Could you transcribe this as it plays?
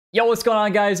Yo, what's going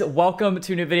on, guys? Welcome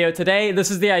to a new video. Today, this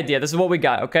is the idea. This is what we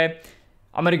got, okay?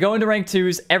 I'm going to go into rank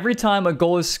 2s. Every time a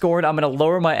goal is scored, I'm going to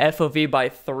lower my FOV by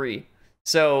 3.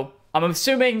 So, I'm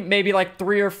assuming maybe like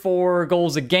 3 or 4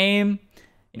 goals a game.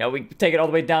 You know, we take it all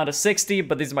the way down to 60,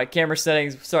 but these are my camera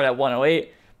settings. We start at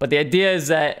 108. But the idea is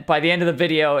that by the end of the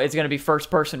video, it's going to be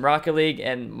first-person Rocket League,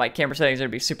 and my camera settings are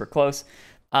going to be super close.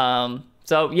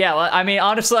 So, yeah, I mean,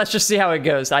 honestly, let's just see how it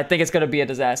goes. I think it's going to be a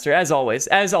disaster, as always,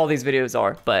 as all these videos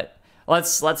are. But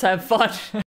let's have fun.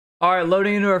 All right,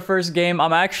 loading into our first game.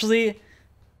 I'm actually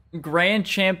Grand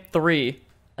Champ 3.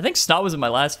 I think Snot was in my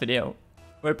last video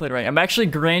where I played right. I'm actually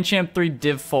Grand Champ 3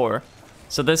 Div 4.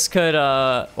 So this could,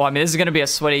 well, I mean, this is going to be a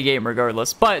sweaty game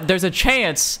regardless. But there's a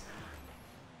chance...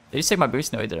 Did he take my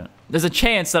boost? No, he didn't. There's a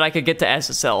chance that I could get to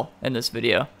SSL in this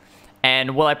video.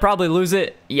 And will I probably lose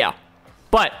it? Yeah.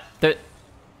 But...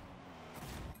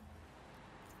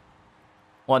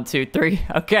 1, 2, 3.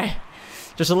 Okay.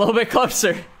 Just a little bit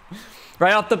closer.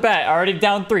 Right off the bat. Already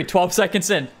down 3. 12 seconds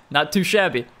in. Not too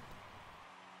shabby.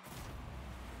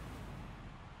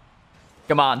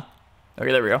 Come on.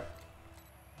 Okay, there we go.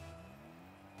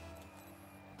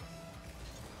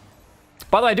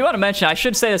 By the way, I do want to mention, I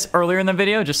should say this earlier in the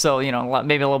video, just so, you know,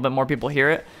 maybe a little bit more people hear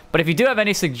it. But if you do have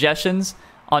any suggestions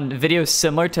on videos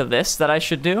similar to this that I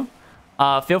should do,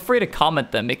 feel free to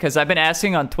comment them, because I've been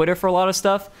asking on Twitter for a lot of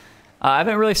stuff. I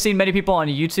haven't really seen many people on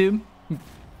YouTube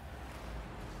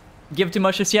give too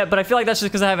much just yet, but I feel like that's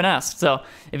just because I haven't asked. So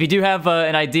if you do have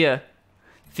an idea,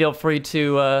 feel free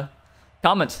to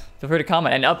comment. Feel free to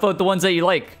comment and upvote the ones that you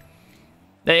like.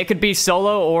 It could be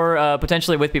solo or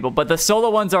potentially with people, but the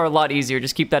solo ones are a lot easier.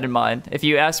 Just keep that in mind. If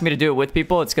you ask me to do it with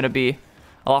people, it's going to be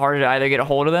a lot harder to either get a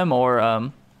hold of them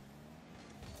or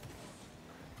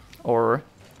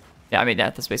yeah, I mean,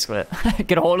 that's basically it.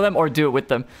 Get a hold of them or do it with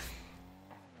them.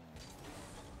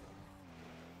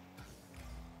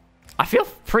 I feel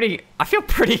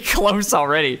pretty close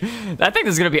already. I think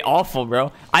this is gonna be awful,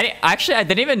 bro. I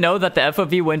didn't even know that the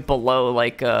FOV went below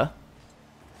like I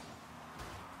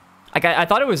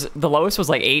thought it was the lowest was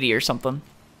like 80 or something.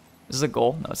 This is a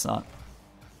goal. No, it's not.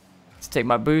 Let's take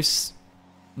my boost.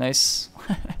 Nice.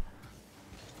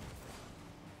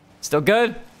 Still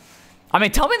good. I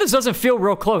mean, tell me this doesn't feel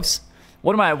real close.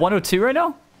 What am I at 102 right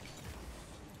now?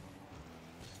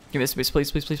 Give me this boost,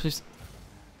 please, please, please, please.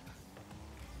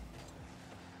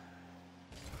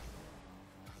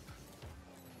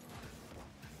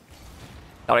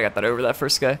 Thought I got that over that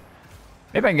first guy.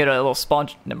 Maybe I can get a little spawn...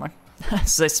 Never mind.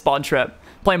 This is a spawn trap.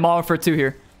 Playing Modern Warfare 2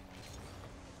 here.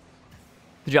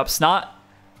 Good job, Snot.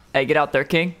 Hey, get out there,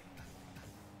 King.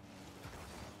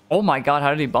 Oh my god, how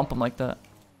did he bump him like that?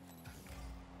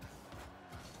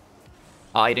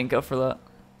 Oh, he didn't go for that.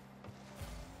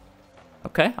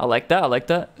 Okay, I like that. I like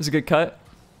that. It's a good cut.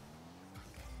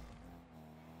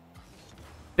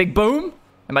 Big boom.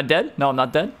 Am I dead? No, I'm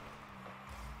not dead.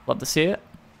 Love to see it.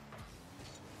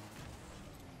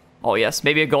 Oh, yes.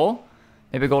 Maybe a goal.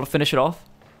 Maybe a goal to finish it off.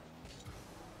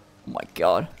 Oh, my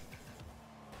God.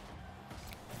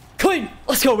 Clean!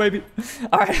 Let's go, baby.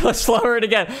 All right, let's lower it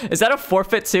again. Is that a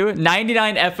forfeit, too?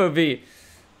 99 FOV.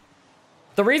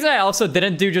 The reason I also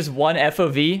didn't do just one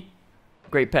FOV...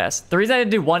 Great pass. The reason I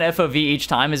didn't do one FOV each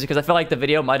time is because I felt like the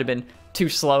video might have been too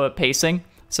slow at pacing.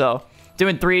 So,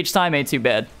 doing 3 each time ain't too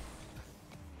bad.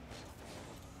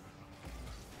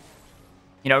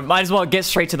 You know, might as well get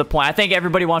straight to the point. I think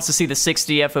everybody wants to see the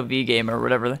 60 FOV game or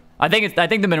whatever. I think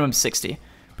the minimum's 60.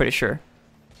 Pretty sure.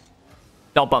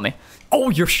 Don't bump me. Oh,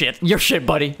 you're shit. You're shit,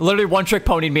 buddy. Literally one-trick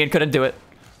ponied me and couldn't do it.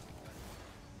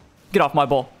 Get off my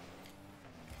ball.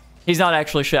 He's not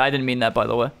actually shit. I didn't mean that, by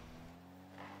the way.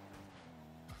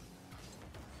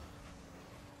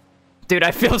 Dude, I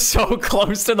feel so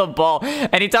close to the ball.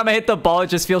 Anytime I hit the ball, it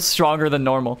just feels stronger than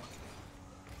normal.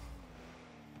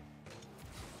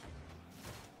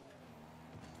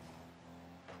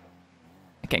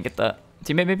 Can't get that.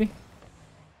 Teammate, maybe?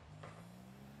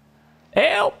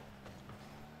 Help!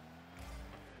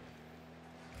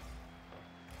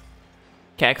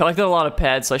 Okay, I collected a lot of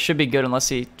pads, so I should be good unless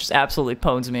he just absolutely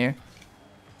pwns me here.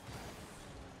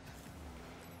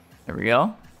 There we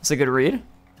go. That's a good read.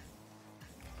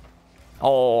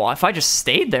 Oh, if I just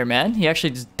stayed there, man. He actually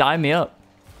just dimed me up.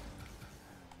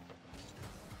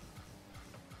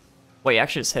 Wait, he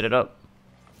actually just hit it up.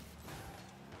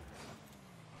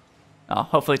 Oh,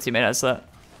 hopefully teammate has that.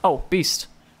 Oh, beast.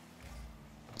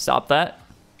 Stop that.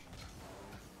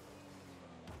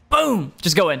 Boom!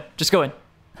 Just go in. Just go in.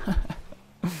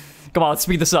 Come on, let's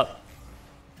speed this up.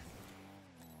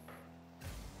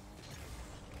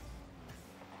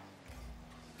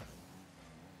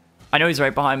 I know he's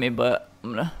right behind me, but I'm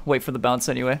gonna wait for the bounce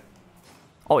anyway.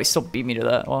 Oh, he still beat me to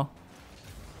that. Well,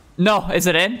 no, is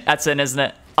it in? That's in, isn't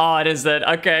it? Oh, it is in.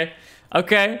 Okay.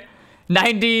 Okay.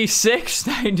 96,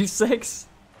 96.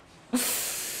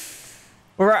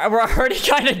 We're already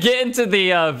kind of getting to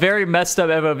the very messed up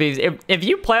FOVs. If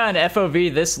you play on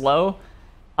FOV this low,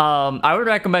 I would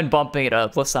recommend bumping it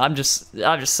up. Listen, I'm just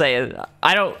saying.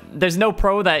 There's no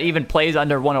pro that even plays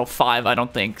under 105. I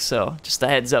don't think so. Just a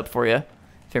heads up for you.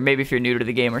 If you're new to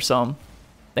the game or something.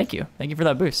 Thank you for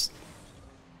that boost.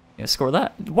 You gonna score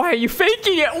that? Why are you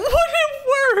faking it? What,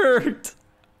 it worked?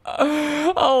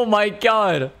 Oh my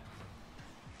god.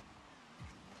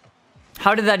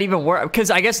 How did that even work?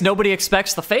 Because I guess nobody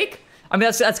expects the fake. I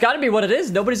mean, that's got to be what it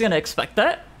is. Nobody's gonna expect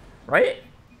that, right?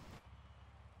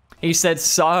 He said,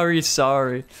 sorry.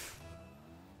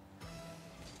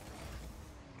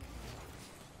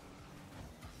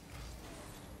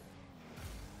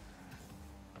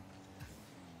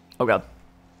 Oh god.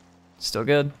 Still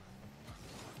good.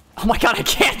 Oh my god, I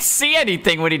can't see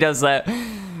anything when he does that.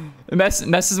 It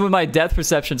messes with my depth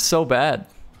perception so bad.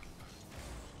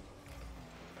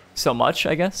 So much,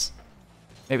 I guess.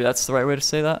 Maybe that's the right way to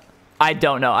say that. I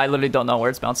don't know. I literally don't know where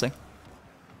it's bouncing.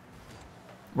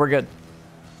 We're good.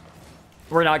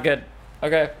 We're not good.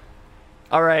 Okay.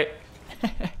 All right.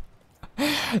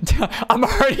 I'm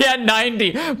already at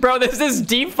 90. Bro, this is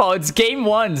default. It's game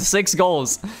 1. 6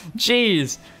 goals.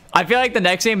 Jeez. I feel like the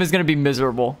next game is going to be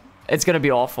miserable. It's going to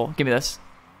be awful. Give me this.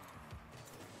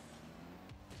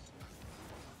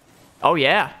 Oh,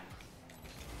 yeah.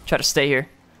 Try to stay here.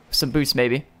 Some boost,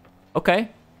 maybe. Okay.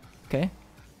 Okay.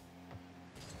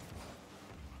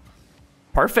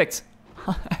 Perfect.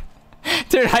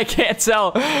 Dude, I can't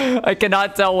tell. I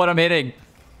cannot tell what I'm hitting.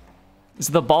 Is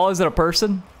it the ball? Is it a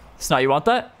person? It's not. You want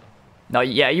that? No,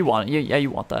 yeah, you want it. Yeah, you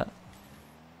want that.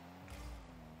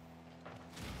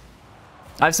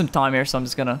 I have some time here, so I'm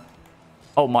just gonna...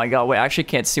 Oh my god, wait, I actually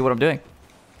can't see what I'm doing.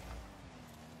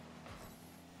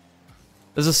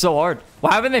 This is so hard.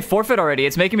 Why haven't they forfeit already?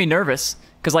 It's making me nervous.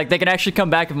 Because, like, they can actually come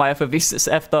back if my FOV is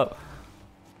effed up.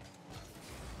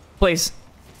 Please.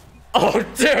 Oh,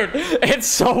 dude. It's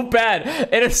so bad.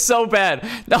 It is so bad.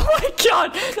 Oh, my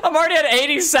God. I'm already at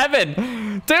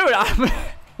 87. Dude, I'm...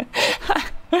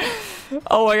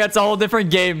 Oh, my God. It's a whole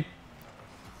different game.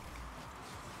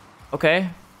 Okay.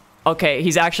 Okay,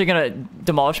 he's actually going to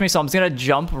demolish me, so I'm just going to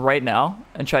jump right now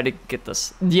and try to get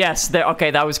this. Yes. There.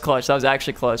 Okay, that was clutch. That was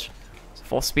actually clutch. So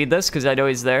full speed this because I know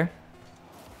he's there.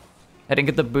 I didn't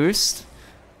get the boost.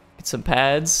 Get some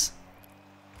pads.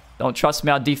 Don't trust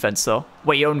me on defense, though.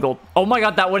 Wait, you own goal. Oh my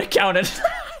god, that would have counted.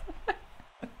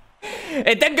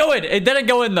 It didn't go in. It didn't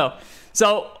go in, though.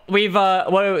 So, we've,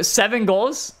 7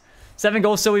 goals? 7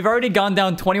 goals. So, we've already gone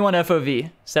down 21 FOV.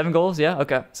 7 goals? Yeah?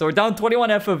 Okay. So, we're down 21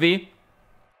 FOV.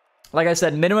 Like I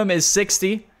said, minimum is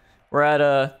 60. We're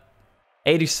at,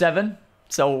 87.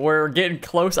 So, we're getting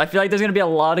close. I feel like there's going to be a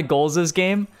lot of goals this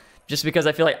game. Just because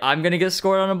I feel like I'm going to get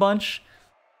scored on a bunch.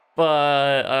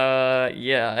 But,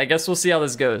 yeah, I guess we'll see how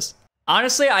this goes.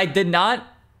 Honestly, I did not...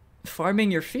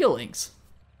 Farming your feelings.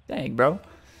 Dang, bro.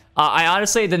 I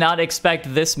honestly did not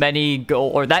expect this many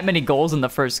that many goals in the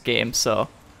first game, so...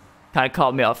 Kind of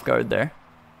caught me off guard there.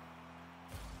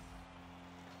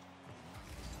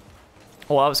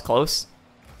 Oh, that was close.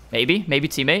 Maybe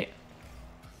teammate.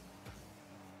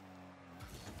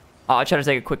 Oh, I tried to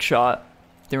take a quick shot.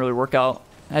 Didn't really work out.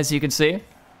 As you can see.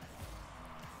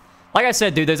 Like I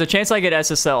said, dude, there's a chance I get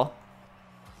SSL.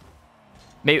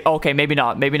 Maybe, okay, maybe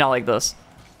not. Maybe not like this.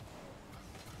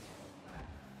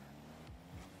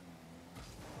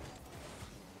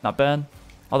 Not bad.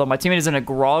 Although my teammate is in a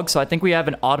grog, so I think we have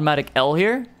an automatic L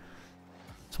here.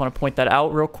 Just want to point that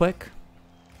out real quick.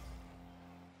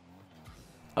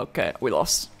 Okay, we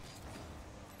lost.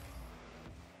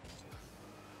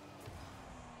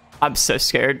 I'm so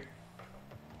scared.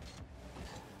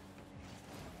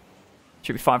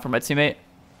 Should be fine for my teammate.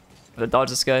 I'm gonna dodge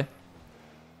this guy.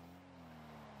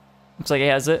 Looks like he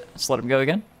has it. Just let him go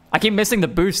again. I keep missing the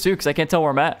boost too because I can't tell where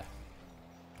I'm at.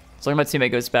 As long as my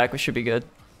teammate goes back, we should be good.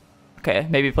 Okay,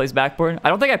 maybe he plays backboard. I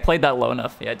don't think I played that low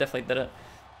enough. Yeah, I definitely did it.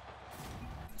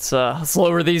 Let's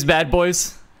lower these bad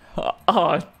boys.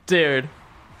 Oh, dude.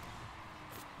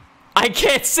 I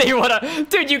can't see what I...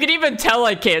 Dude, you can even tell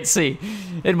I can't see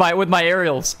with my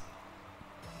aerials.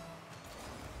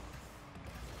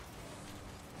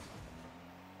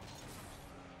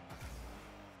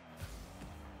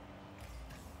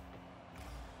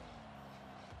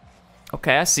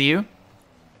 Okay, I see you.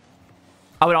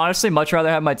 I would honestly much rather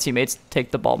have my teammates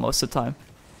take the ball most of the time.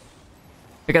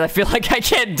 Because I feel like I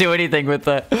can't do anything with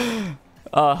it.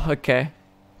 Oh, okay.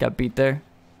 Got beat there.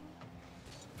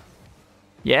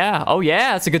 Yeah. Oh,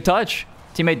 yeah. That's a good touch.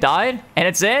 Teammate died, and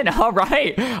it's in. All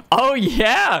right. Oh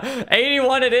yeah,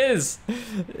 81 it is.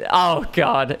 Oh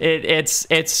god, it's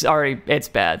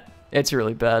bad. It's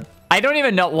really bad. I don't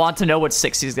even want to know what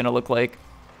 60 is gonna look like.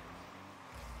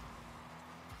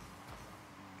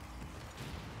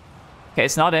 Okay,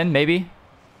 it's not in. Maybe.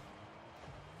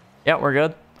 Yeah, we're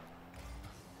good.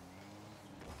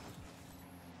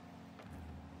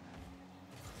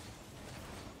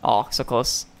 Oh, so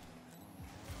close.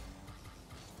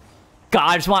 God,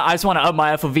 I just want to up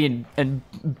my FOV and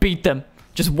beat them.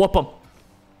 Just whoop them.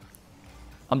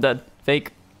 I'm dead.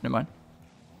 Fake. Never mind.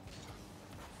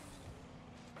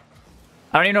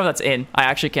 I don't even know if that's in. I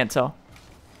actually can't tell.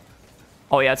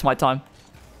 Oh yeah, it's my time.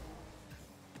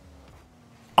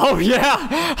 Oh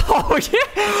yeah! Oh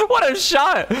yeah! What a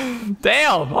shot!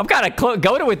 Damn! I'm kind of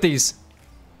goated with these.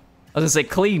 I was gonna say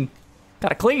clean.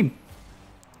 Gotta clean.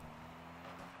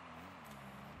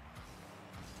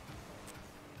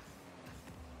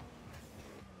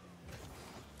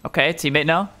 Okay, teammate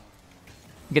now.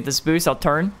 Get this boost, I'll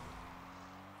turn.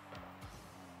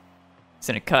 It's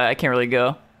in a cut, I can't really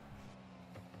go.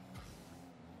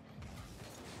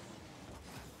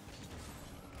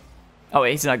 Oh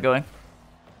wait, he's not going.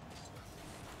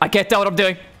 I can't tell what I'm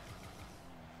doing.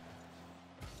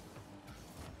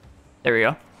 There we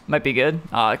go. Might be good.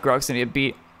 Grog's gonna get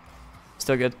beat.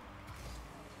 Still good.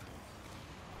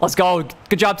 Let's go.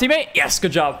 Good job, teammate. Yes,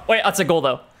 good job. Wait, that's a goal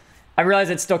though. I realize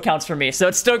it still counts for me, so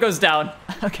it still goes down.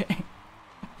 Okay.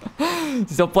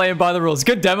 Still playing by the rules.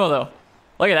 Good demo, though.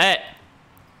 Look at that.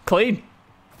 Clean.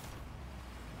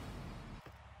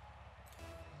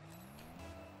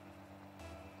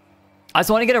 I just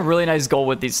want to get a really nice goal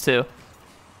with these two.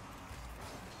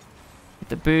 Get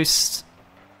the boost.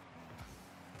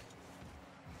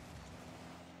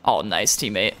 Oh, nice,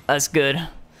 teammate. That's good.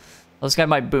 This guy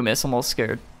might boom it. I'm almost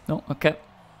scared. No, okay.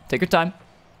 Take your time.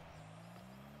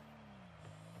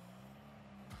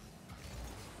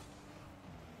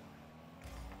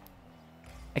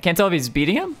 I can't tell if he's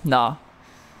beating him? Nah.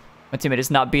 My teammate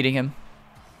is not beating him.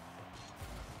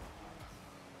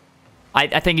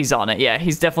 I think he's on it. Yeah,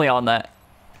 he's definitely on that.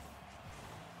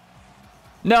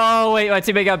 No, wait, my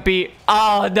teammate got beat.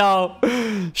 Oh,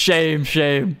 no. Shame,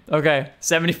 shame. Okay,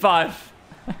 75.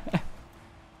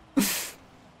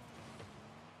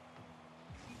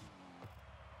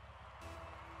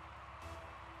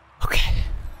 Okay.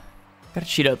 Gotta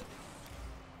cheat up.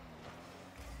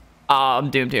 I'm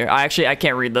doomed here. I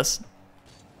can't read this.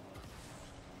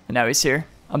 And now he's here.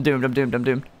 I'm doomed, I'm doomed, I'm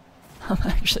doomed. I'm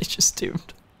actually just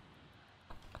doomed.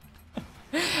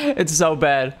 It's so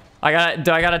bad.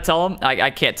 Do I gotta tell him? I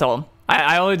can't tell him.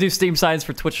 I only do Steam signs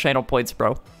for Twitch channel points,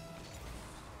 bro.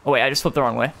 Oh wait, I just flipped the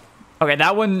wrong way. Okay,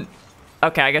 that one...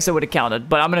 Okay, I guess it would have counted.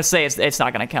 But I'm gonna say it's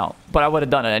not gonna count. But I would have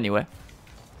done it anyway.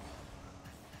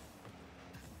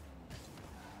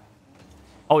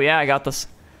 Oh yeah, I got this.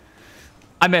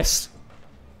 I missed.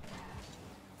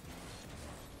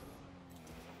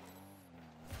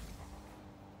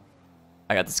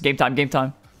 I got this. Game time, game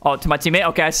time. Oh, to my teammate?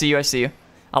 Okay, I see you, I see you.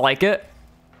 I like it.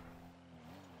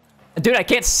 Dude, I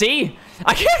can't see.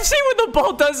 I can't see when the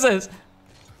ball does this.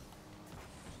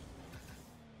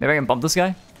 Maybe I can bump this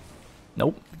guy?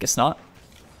 Nope, guess not.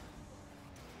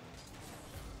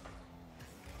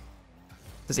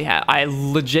 Does he have... I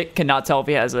legit cannot tell if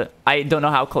he has it. I don't know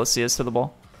how close he is to the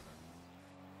ball.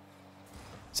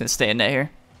 He's gonna stay in net here.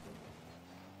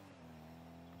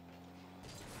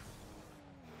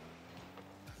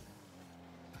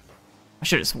 I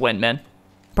should just win, man.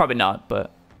 Probably not,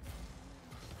 but...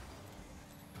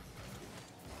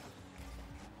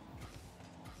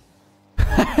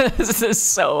 This is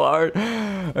so hard.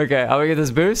 Okay, how do we get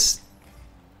this boost?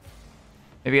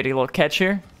 Maybe get a little catch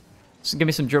here. Just give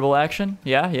me some dribble action.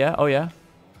 Yeah, yeah, oh yeah.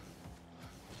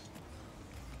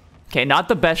 Okay, not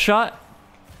the best shot.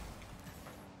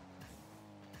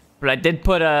 But I did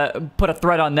put a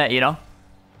threat on net, you know?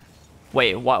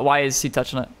 Wait, why is he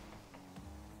touching it?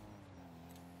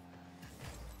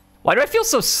 Why do I feel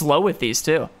so slow with these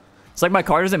too? It's like my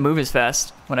car doesn't move as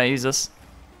fast when I use this.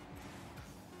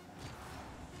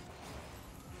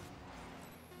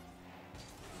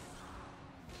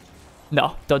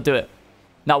 No, don't do it.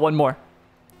 Not one more.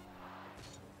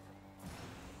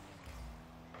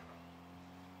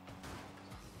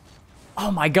 Oh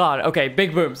my god. Okay,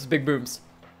 big booms, big booms.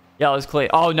 Yeah, that was clean.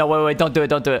 Oh no, wait, don't do it,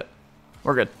 don't do it.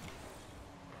 We're good.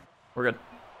 We're good.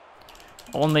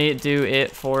 Only do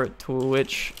it for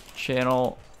Twitch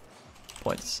channel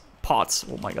points. Pots.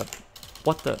 Oh my god.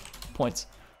 What the points?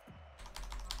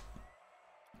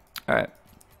 Alright.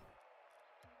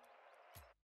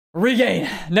 Regain.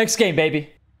 Next game,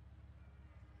 baby.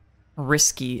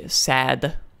 Risky,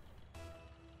 sad.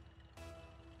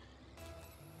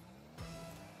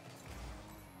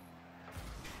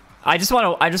 I just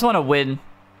want to win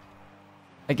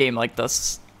a game like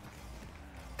this.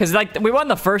 Cuz like we won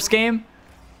the first game,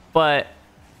 but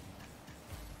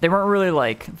they weren't really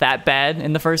like that bad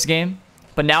in the first game.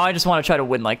 But now I just want to try to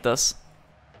win like this.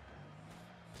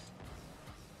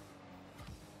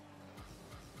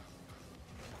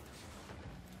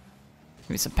 Give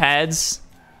me some pads.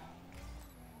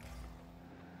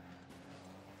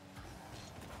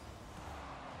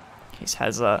 Case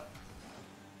has a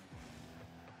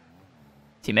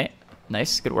teammate.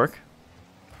 Nice, good work.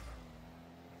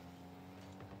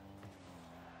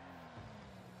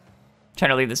 Trying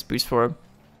to leave this boost for him.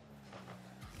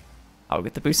 I'll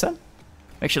get the boost then.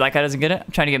 Make sure that guy doesn't get it.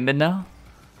 I'm trying to get mid now.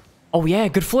 Oh yeah,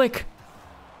 good flick.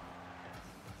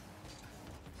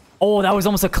 Oh, that was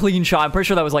almost a clean shot. I'm pretty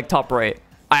sure that was like top right.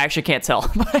 I actually can't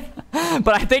tell. But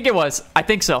I think it was. I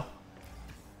think so.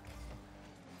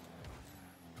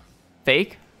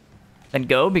 Fake. Then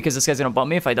go, because this guy's going to bump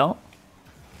me if I don't.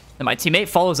 Then my teammate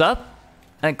follows up.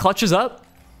 And clutches up.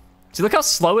 See, look how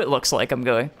slow it looks like I'm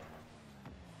going.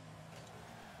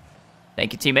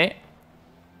 Thank you, teammate.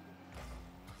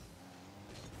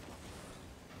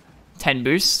 10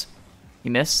 boost. He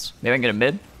missed. Maybe I can get a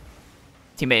mid.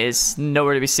 Teammate is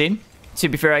nowhere to be seen. To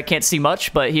be fair, I can't see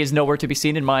much, but he is nowhere to be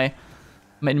seen in my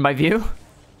view.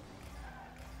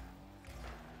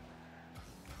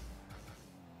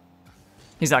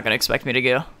 He's not going to expect me to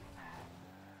go.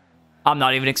 I'm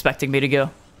not even expecting me to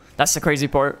go. That's the crazy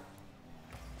part.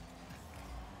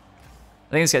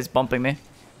 I think this guy's bumping me.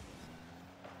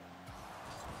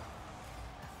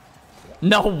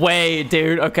 No way,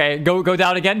 dude. Okay, go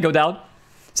down again. Go down.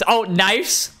 So, oh,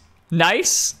 nice.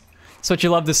 Nice. That's what you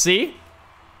love to see.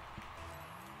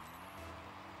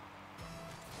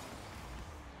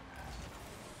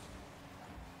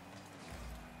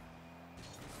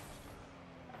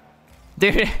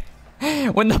 Dude,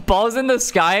 when the ball's in the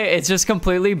sky, it's just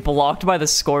completely blocked by the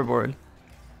scoreboard.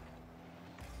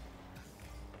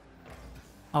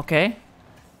 Okay.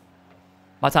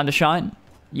 My time to shine.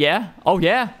 Yeah. Oh,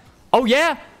 yeah. Oh,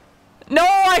 yeah. No,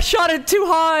 I shot it too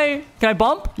high. Can I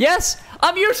bump? Yes.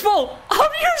 I'm useful.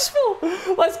 I'm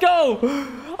useful. Let's go.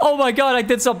 Oh, my God. I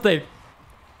did something.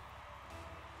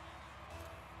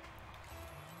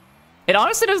 It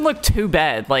honestly doesn't look too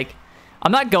bad. Like,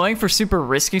 I'm not going for super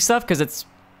risky stuff because it's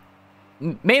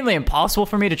mainly impossible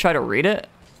for me to try to read it.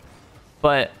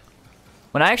 But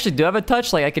when I actually do have a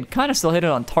touch, like, I can kind of still hit it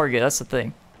on target. That's the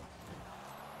thing.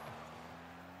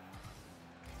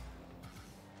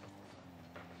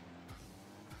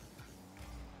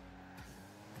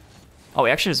 Oh, we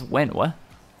actually just went. What?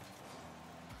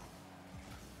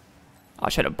 I'll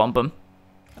try to bump him.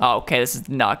 Oh, okay. This is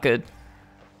not good.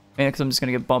 Maybe because I'm just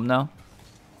going to get bumped now.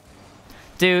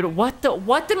 Dude, what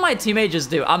did my teammate just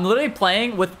do? I'm literally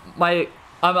playing with my...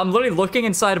 I'm literally looking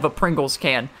inside of a Pringles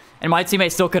can. And my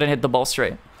teammate still couldn't hit the ball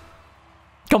straight.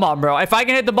 Come on, bro. If I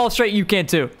can hit the ball straight, you can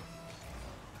too.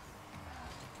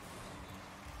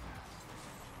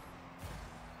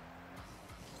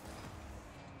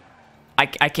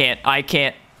 I can't. I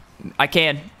can't. I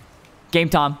can. Game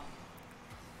time.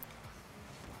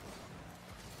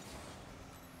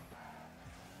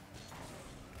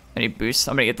 I need boost.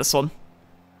 I'm gonna get this one.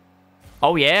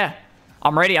 Oh, yeah.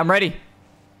 I'm ready. I'm ready.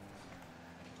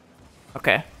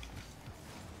 Okay.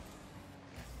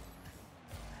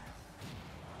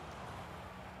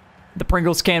 The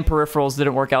Pringles can peripherals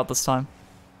didn't work out this time.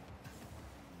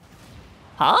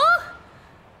 Huh?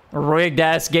 Rigged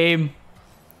ass game.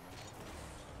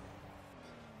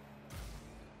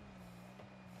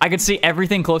 I could see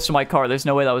everything close to my car. There's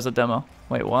no way that was a demo.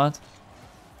 Wait, what?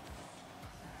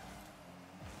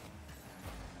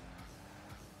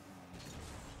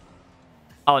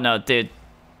 Oh, no, dude.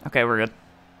 Okay, we're good.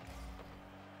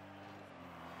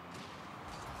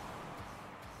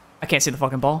 I can't see the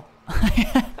fucking ball.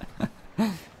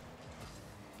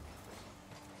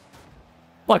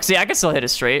 Look, see, I can still hit it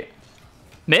straight.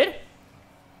 Mid?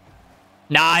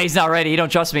 Nah, he's not ready. You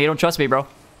don't trust me. You don't trust me, bro.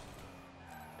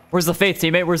 Where's the faith,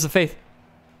 teammate? Where's the faith?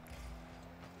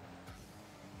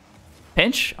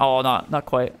 Pinch? Oh, not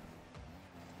quite.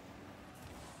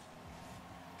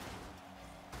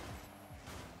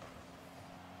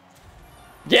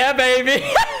 Yeah, baby.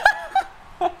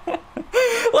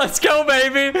 Let's go,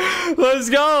 baby. Let's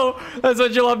go. That's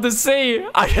what you love to see.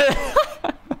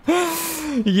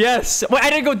 Yes. Wait, I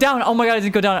didn't go down. Oh my God, I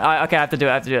didn't go down. Okay, I have to do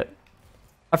it. I have to do it.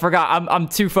 I forgot. I'm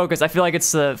too focused. I feel like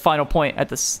it's the final point at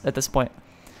this point.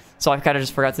 So I kind of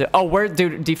just forgot to do it. Oh, where,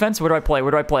 dude, defense? Where do I play? Where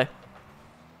do I play?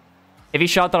 If he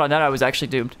shot that on that, I was actually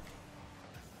doomed.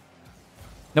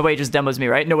 No way he just demos me,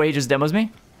 right? No way he just demos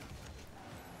me?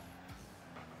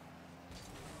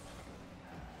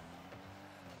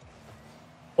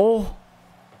 Oh.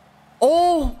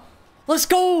 Oh. Let's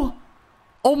go.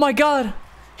 Oh my god.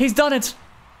 He's done it.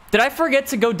 Did I forget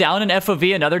to go down in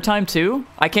FOV another time too?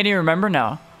 I can't even remember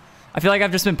now. I feel like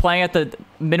I've just been playing at the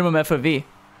minimum FOV.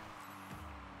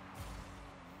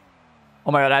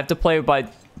 Oh my god, I have to play by...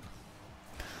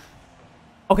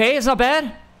 Okay, it's not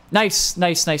bad. Nice,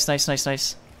 nice, nice, nice, nice,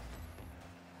 nice.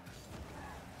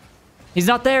 He's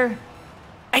not there.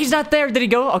 He's not there. Did he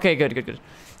go? Okay, good, good, good.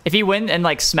 If he went and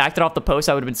like smacked it off the post,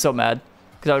 I would have been so mad.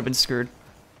 Because I would have been screwed.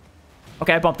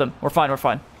 Okay, I bumped him. We're fine, we're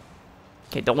fine.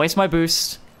 Okay, don't waste my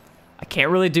boost. I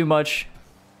can't really do much.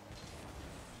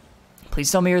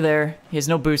 Please tell me you're there. He has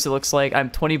no boost, it looks like. I'm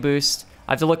 20 boost.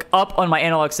 I have to look up on my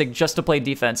analog stick just to play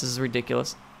defense. This is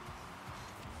ridiculous.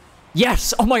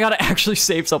 Yes! Oh my god, I actually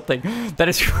saved something. That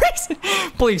is crazy.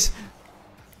 Please.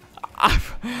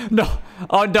 No.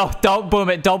 Oh no, don't boom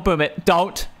it. Don't boom it.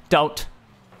 Don't. Don't.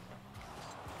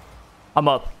 I'm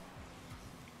up.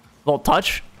 Little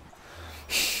touch.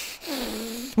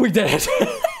 We did it.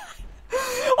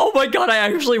 Oh my god, I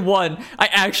actually won. I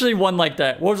actually won like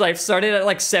that. What was I? Started at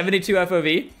like 72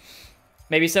 FOV.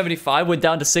 Maybe 75. Went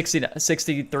down to 60,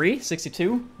 63?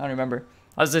 62? I don't remember.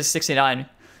 I was at 69.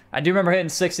 I do remember hitting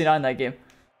 69 that game.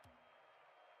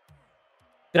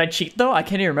 Did I cheat though? I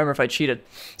can't even remember if I cheated.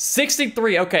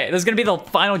 63. Okay, this is going to be the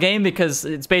final game because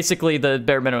it's basically the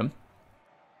bare minimum.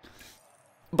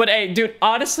 But hey, dude,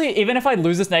 honestly, even if I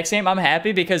lose this next game, I'm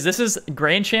happy because this is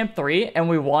Grand Champ 3 and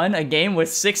we won a game with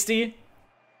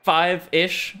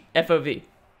 65-ish FOV.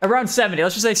 Around 70.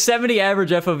 Let's just say 70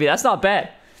 average FOV. That's not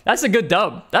bad. That's a good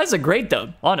dub. That's a great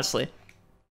dub, honestly.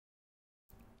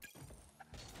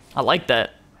 I like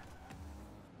that.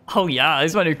 Oh yeah,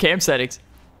 these are my new cam settings.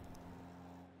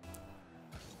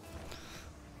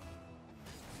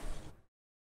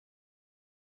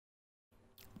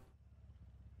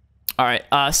 All right,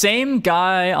 same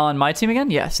guy on my team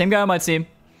again? Yeah, same guy on my team.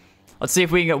 Let's see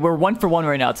if we can go. We're 1 for 1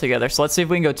 right now together, so let's see if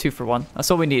we can go 2 for 1. That's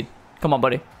what we need. Come on,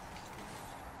 buddy.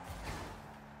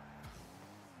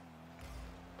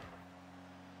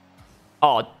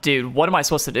 Oh, dude, what am I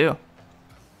supposed to do?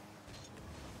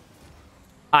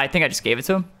 I think I just gave it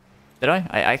to him. Did I?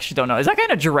 I actually don't know. Is that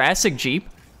kind of Jurassic Jeep?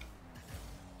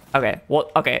 Okay,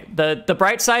 well, okay. The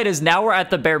bright side is now we're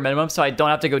at the bare minimum, so I don't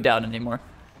have to go down anymore.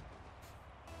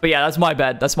 But yeah, that's my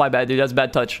bad. That's my bad, dude. That's a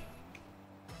bad touch.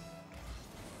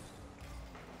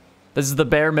 This is the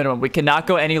bare minimum. We cannot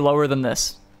go any lower than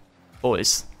this,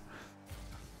 boys.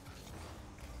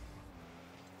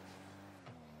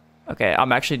 Okay,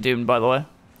 I'm actually doomed, by the way.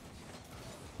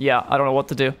 Yeah, I don't know what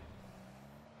to do.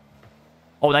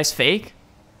 Oh, nice fake.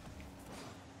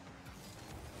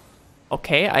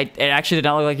 Okay, it actually did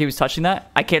not look like he was touching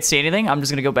that. I can't see anything. I'm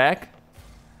just gonna go back.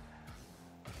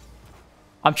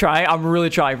 I'm trying. I'm really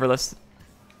trying for this.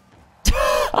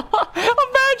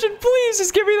 Imagine, please,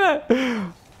 just give me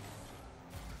that.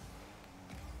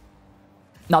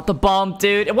 Not the bump,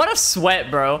 dude. What a sweat,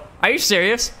 bro. Are you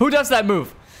serious? Who does that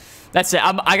move? That's it.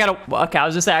 I gotta. Okay, I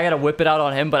was just saying I gotta whip it out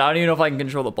on him, but I don't even know if I can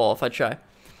control the ball if I try.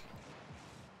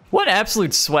 What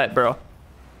absolute sweat, bro.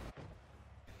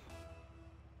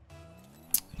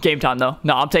 Game time, though.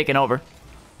 No, I'm taking over.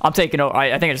 I'm taking over.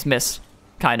 I think I just missed.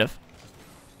 Kind of.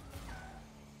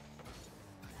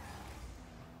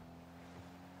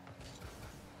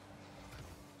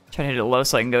 Trying to hit it low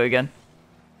so I can go again.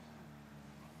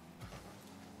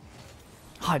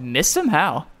 Oh, I missed him?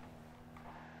 How?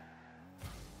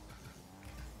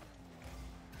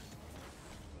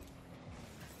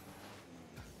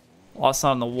 Lost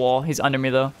on the wall. He's under me,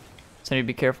 though. So I need to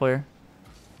be careful here.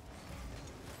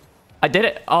 I did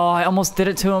it. Oh, I almost did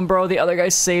it to him, bro. The other guy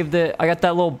saved it. I got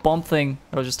that little bump thing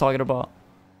I was just talking about.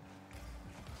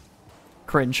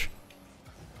 Cringe.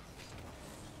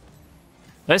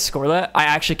 Did I score that? I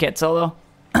actually can't tell, though.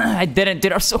 I didn't.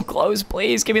 Dude, I'm so close.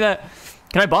 Please, give me that.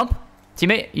 Can I bump?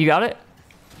 Teammate, you got it?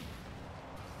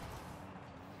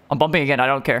 I'm bumping again. I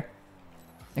don't care.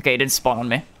 Okay, it didn't spawn on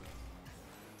me.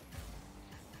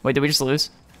 Wait, did we just lose?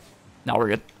 No, we're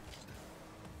good.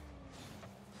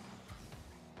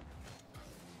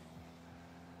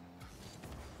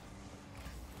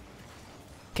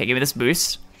 Okay, give me this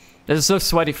boost. This is so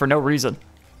sweaty for no reason.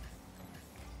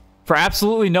 For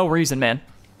absolutely no reason, man.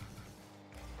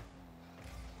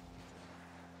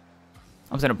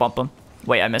 I'm just gonna bump him.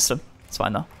 Wait, I missed him. It's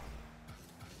fine though.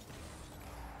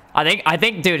 I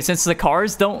think, dude, since the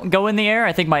cars don't go in the air,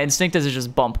 I think my instinct is to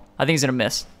just bump. I think he's gonna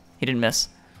miss. He didn't miss.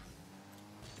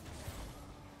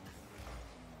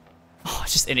 Oh,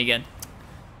 it's just in again.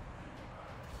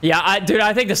 Yeah, dude,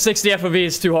 I think the 60 FOV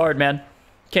is too hard, man.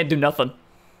 Can't do nothing.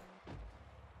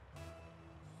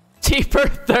 Deeper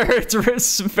thirds,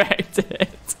 respect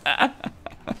it.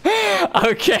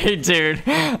 Okay, dude.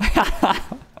 That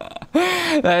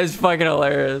is fucking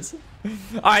hilarious.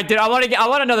 All right, dude. I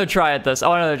want another try at this.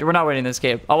 We're not winning this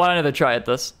game. I want another try at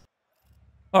this.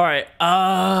 All right.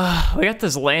 We got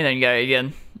this Landon guy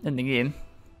again in the game.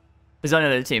 He's on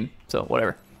another team, so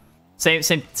whatever. Same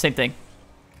thing.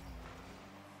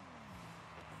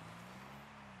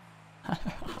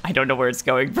 I don't know where it's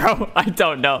going, bro. I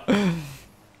don't know.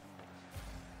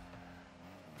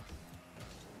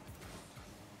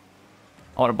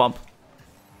 I want to bump.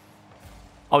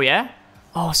 Oh, yeah?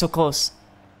 Oh, so close.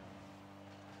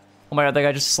 Oh my god, that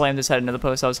guy just slammed his head into the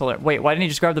post. That was hilarious. Wait, why didn't he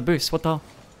just grab the boost? What the hell?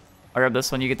 I'll grab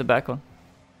this one, you get the back one.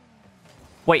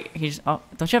 Wait, he's... Oh,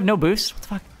 don't you have no boost? What the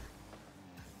fuck?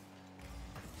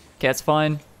 Okay, that's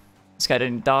fine. This guy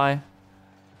didn't die.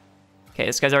 Okay,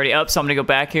 this guy's already up, so I'm gonna go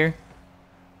back here.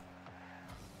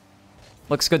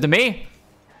 Looks good to me.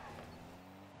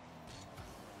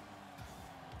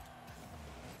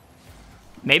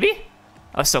 Maybe?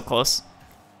 Oh, so close.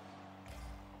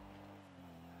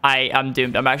 I'm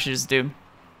doomed. I'm actually just doomed.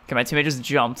 Okay, my teammate just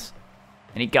jumped.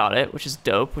 And he got it, which is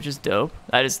dope,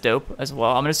 That is dope as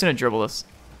well. I'm just gonna dribble this.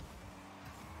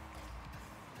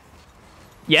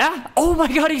 Yeah? Oh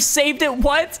my god, he saved it.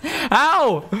 What?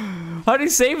 How? How did he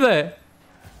save that?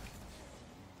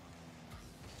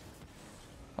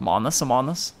 I'm on this.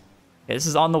 Okay, this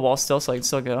is on the wall still, so I can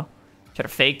still go. Try to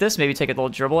fake this, maybe take a little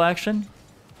dribble action.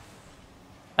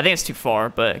 I think it's too far,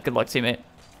 but good luck, teammate.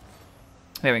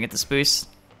 Maybe we can get this boost.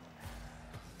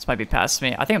 This might be past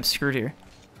me. I think I'm screwed here.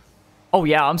 Oh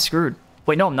yeah, I'm screwed.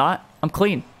 Wait, no, I'm not. I'm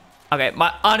clean. Okay,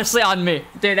 honestly on me.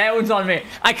 Dude, that one's on me.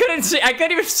 I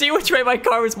couldn't even see which way my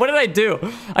car was. What did I do?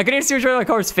 I couldn't even see which way my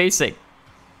car was facing.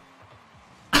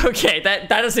 Okay, that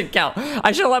doesn't count.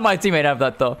 I should have let my teammate have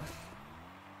that though.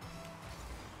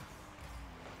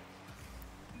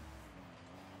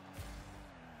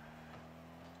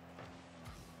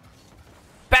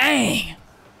 Bang!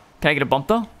 Can I get a bump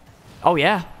though? Oh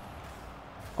yeah.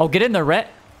 Oh, get in there, Rhett.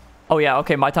 Oh yeah,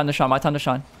 okay, my time to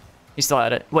shine, He's still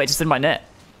at it. Wait, just in my net.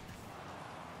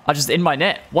 I just in my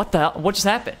net. What the hell? What just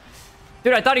happened?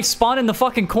 Dude, I thought he spawned in the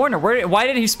fucking corner. Why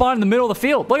did he spawn in the middle of the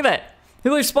field? Look at that. He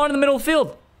literally spawned in the middle of the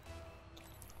field.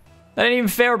 That ain't even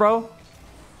fair, bro.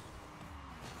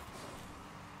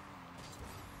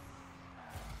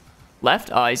 Left?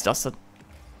 Oh, he's dusted.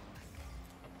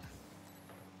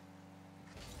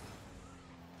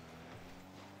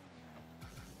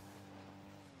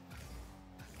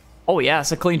 Oh yeah,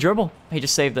 it's a clean dribble. He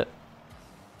just saved it.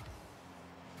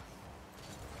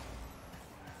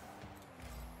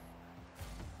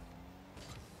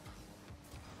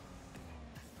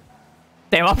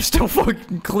 Damn, I'm still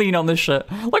fucking clean on this shit.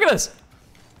 Look at this.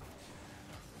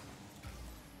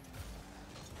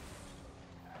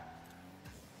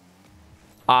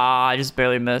 Ah, I just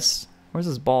barely missed. Where's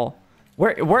this ball?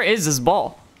 Where is this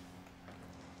ball?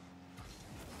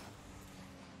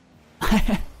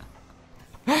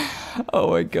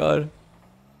 Oh my god.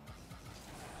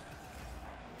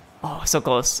 Oh, so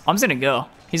close. I'm just gonna go.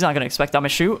 He's not gonna expect I'm gonna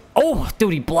shoot. Oh,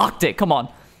 dude, he blocked it. Come on.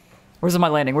 Where's my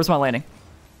landing? Where's my landing?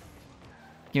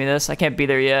 Give me this. I can't be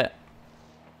there yet.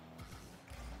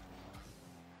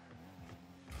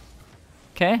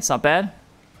 Okay, it's not bad.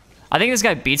 I think this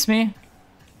guy beats me.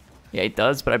 Yeah, he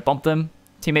does, but I bumped him.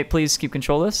 Teammate, please keep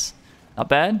control of this. Not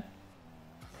bad.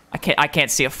 I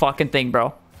can't see a fucking thing,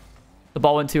 bro. The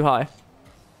ball went too high.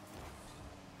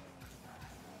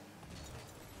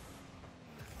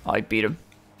 Oh, I beat him.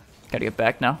 Gotta get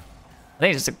back now. I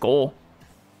think it's just a goal.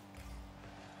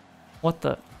 What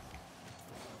the?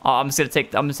 Oh, I'm gonna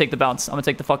take the bounce. I'm gonna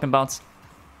take the fucking bounce.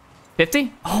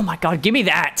 50? Oh my god, give me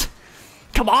that!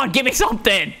 Come on, give me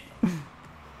something!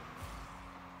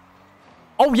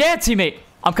 Oh yeah, teammate!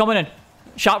 I'm coming in.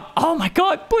 Shot. Oh my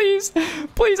god, please!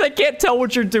 Please, I can't tell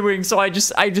what you're doing, so I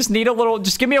just need a little...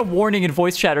 Just give me a warning in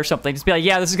voice chat or something. Just be like,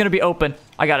 yeah, this is gonna be open.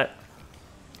 I got it.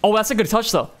 Oh, that's a good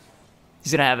touch, though.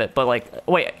 He's gonna have it, but like...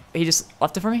 Wait, he just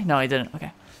left it for me? No, he didn't.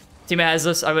 Okay. Teammate has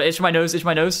this. I'm gonna itch my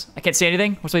nose, I can't see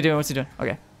anything. What's he doing? What's he doing?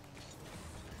 Okay.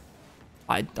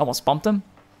 I almost bumped him.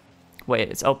 Wait,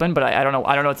 it's open, but I don't know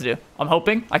what to do. I'm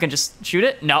hoping I can just shoot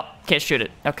it. No, can't shoot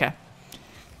it. Okay.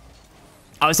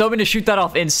 I was hoping to shoot that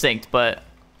off instinct, but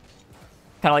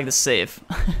kind of like the save.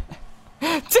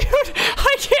 Dude,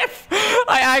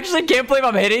 I actually can't believe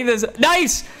I'm hitting this.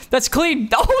 Nice! That's clean.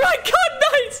 Oh my god,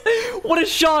 nice! What a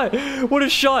shot! What a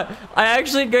shot! I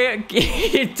actually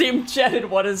team chatted,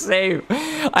 what a save.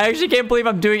 I actually can't believe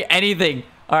I'm doing anything.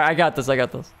 Alright, I got this.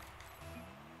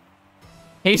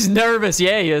 He's nervous.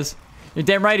 Yeah, he is. You're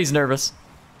damn right he's nervous.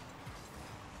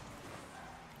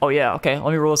 Oh yeah, okay.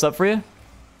 Let me roll this up for you.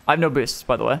 I have no boosts,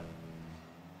 by the way.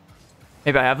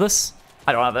 Maybe I have this?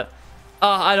 I don't have it.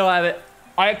 I don't have it.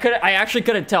 I actually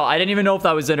couldn't tell. I didn't even know if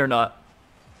that was in or not.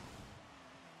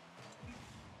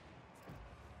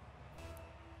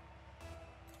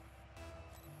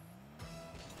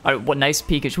 All right, what nice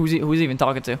peekage. Who's he even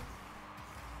talking to?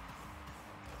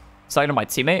 He's talking to my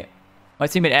teammate? My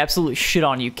teammate absolutely shit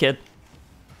on you, kid.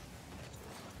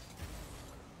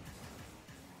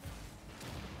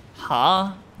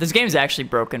 Huh? This game's actually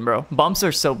broken, bro. Bumps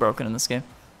are so broken in this game.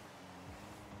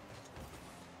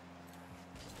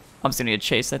 I'm just gonna get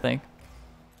chased, I think.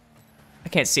 I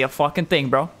can't see a fucking thing,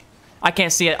 bro. I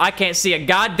can't see it. I can't see a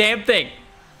goddamn thing.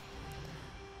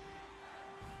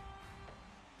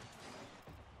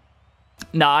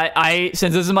 Nah,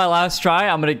 since this is my last try,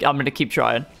 I'm gonna keep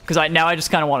trying because now I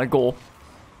just kind of want a goal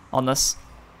on this.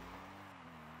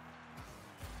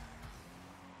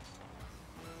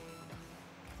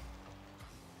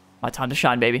 My time to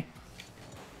shine, baby.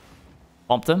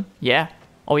 Bumped him. Yeah.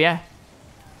 Oh yeah.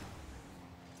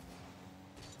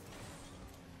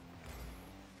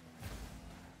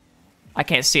 I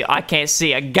can't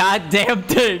see a goddamn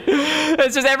thing.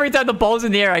 It's just every time the ball's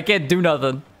in the air, I can't do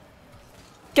nothing.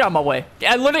 Get out of my way.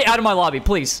 Literally out of my lobby,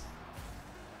 please.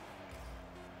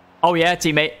 Oh yeah,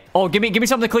 teammate. Oh, give me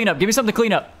something to clean up. Give me something to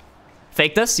clean up.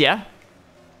 Fake this, yeah.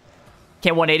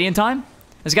 Can't 180 in time.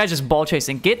 This guy's just ball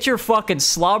chasing. Get your fucking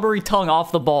slobbery tongue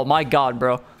off the ball. My God,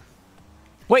 bro.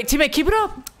 Wait, teammate, keep it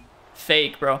up.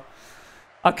 Fake, bro.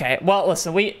 Okay, well,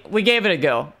 listen, we gave it a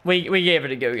go. We gave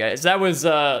it a go, guys. That was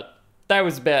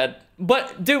bad.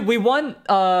 But dude, we won.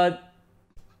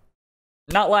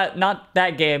 Not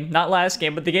that game, not last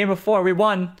game, but the game before we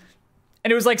won,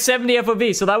 and it was like 70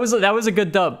 FOV. So that was a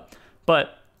good dub.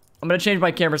 But I'm gonna change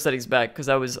my camera settings back because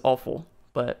that was awful.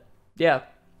 But yeah,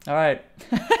 all right.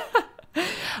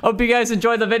 Hope you guys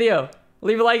enjoyed the video.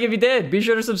 Leave a like if you did. Be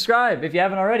sure to subscribe if you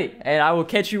haven't already, and I will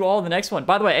catch you all in the next one.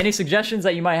 By the way, any suggestions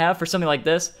that you might have for something like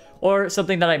this, or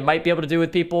something that I might be able to do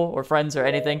with people or friends or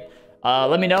anything,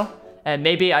 let me know, and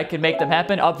maybe I can make them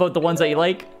happen. Upvote the ones that you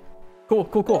like. Cool.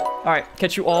 All right,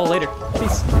 catch you all later.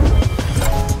 Peace.